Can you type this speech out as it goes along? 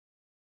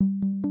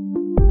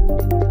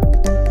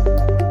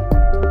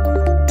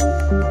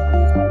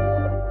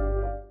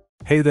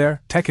Hey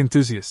there, tech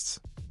enthusiasts!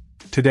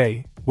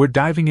 Today, we're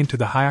diving into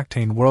the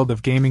high-octane world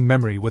of gaming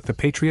memory with the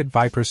Patriot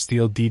Viper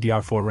Steel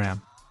DDR4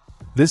 RAM.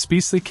 This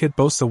beastly kit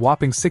boasts a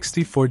whopping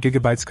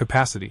 64GB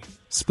capacity,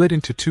 split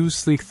into two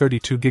sleek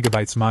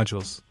 32GB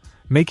modules,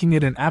 making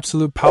it an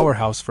absolute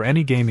powerhouse for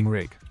any gaming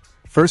rig.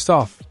 First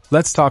off,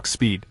 let's talk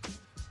speed.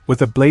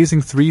 With a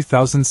blazing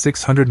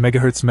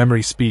 3600MHz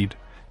memory speed,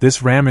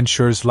 this RAM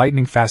ensures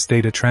lightning-fast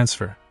data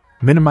transfer,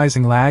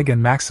 minimizing lag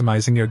and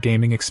maximizing your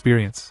gaming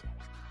experience.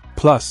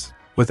 Plus,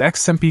 with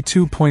XMP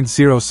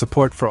 2.0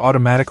 support for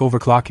automatic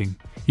overclocking,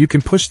 you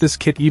can push this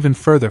kit even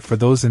further for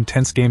those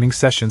intense gaming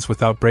sessions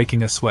without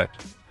breaking a sweat.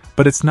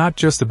 But it's not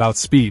just about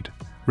speed,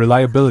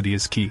 reliability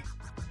is key.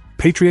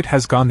 Patriot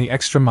has gone the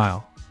extra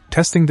mile,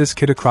 testing this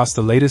kit across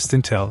the latest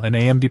Intel and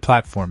AMD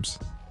platforms,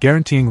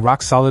 guaranteeing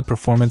rock-solid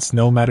performance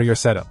no matter your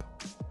setup.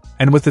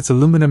 And with its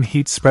aluminum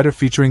heat spreader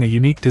featuring a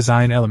unique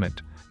design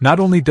element,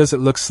 not only does it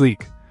look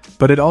sleek,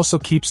 but it also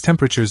keeps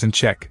temperatures in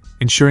check,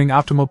 ensuring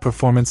optimal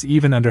performance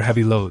even under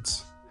heavy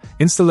loads.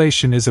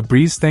 Installation is a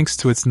breeze thanks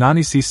to its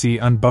non-ECC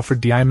unbuffered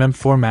DIMM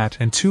format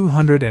and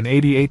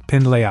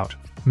 288-pin layout,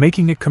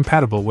 making it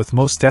compatible with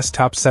most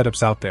desktop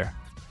setups out there.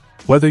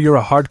 Whether you're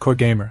a hardcore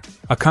gamer,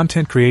 a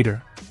content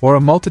creator, or a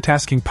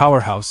multitasking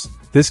powerhouse,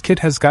 this kit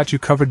has got you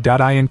covered.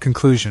 In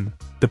conclusion,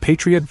 the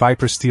Patriot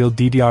Viper Steel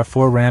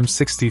DDR4 RAM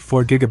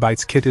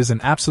 64GB kit is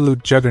an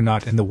absolute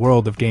juggernaut in the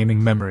world of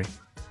gaming memory.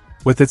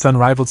 With its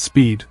unrivaled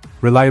speed,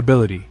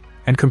 reliability,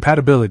 and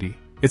compatibility,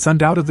 it's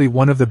undoubtedly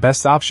one of the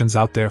best options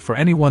out there for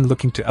anyone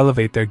looking to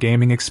elevate their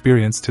gaming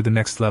experience to the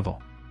next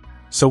level.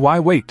 So why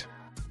wait?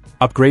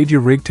 Upgrade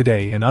your rig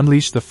today and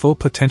unleash the full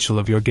potential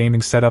of your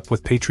gaming setup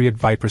with Patriot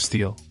Viper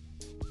Steel.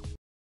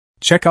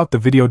 Check out the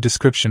video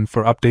description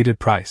for updated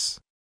price.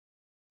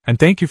 And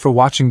thank you for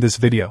watching this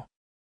video.